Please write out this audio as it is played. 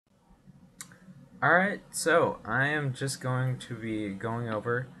Alright, so I am just going to be going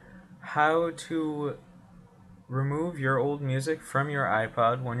over how to remove your old music from your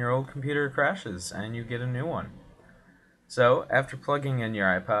iPod when your old computer crashes and you get a new one. So, after plugging in your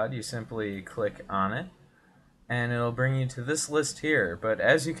iPod, you simply click on it and it'll bring you to this list here. But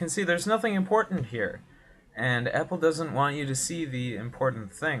as you can see, there's nothing important here. And Apple doesn't want you to see the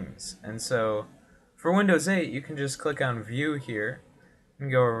important things. And so, for Windows 8, you can just click on View here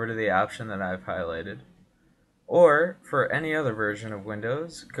and go over to the option that I've highlighted. Or, for any other version of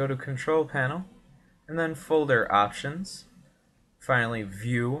Windows, go to Control Panel, and then Folder Options, finally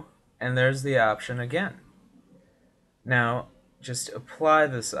View, and there's the option again. Now, just apply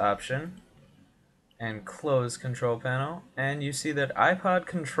this option, and close Control Panel, and you see that iPod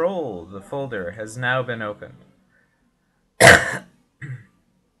Control, the folder, has now been opened.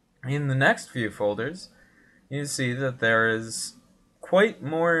 In the next few folders, you see that there is quite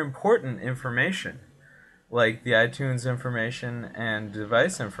more important information, like the iTunes information and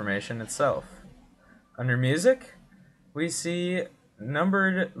device information itself. Under Music, we see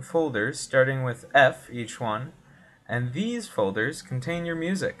numbered folders starting with F each one, and these folders contain your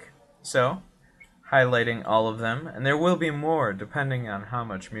music. So, highlighting all of them, and there will be more depending on how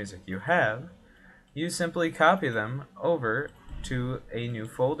much music you have, you simply copy them over to a new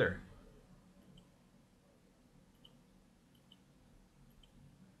folder.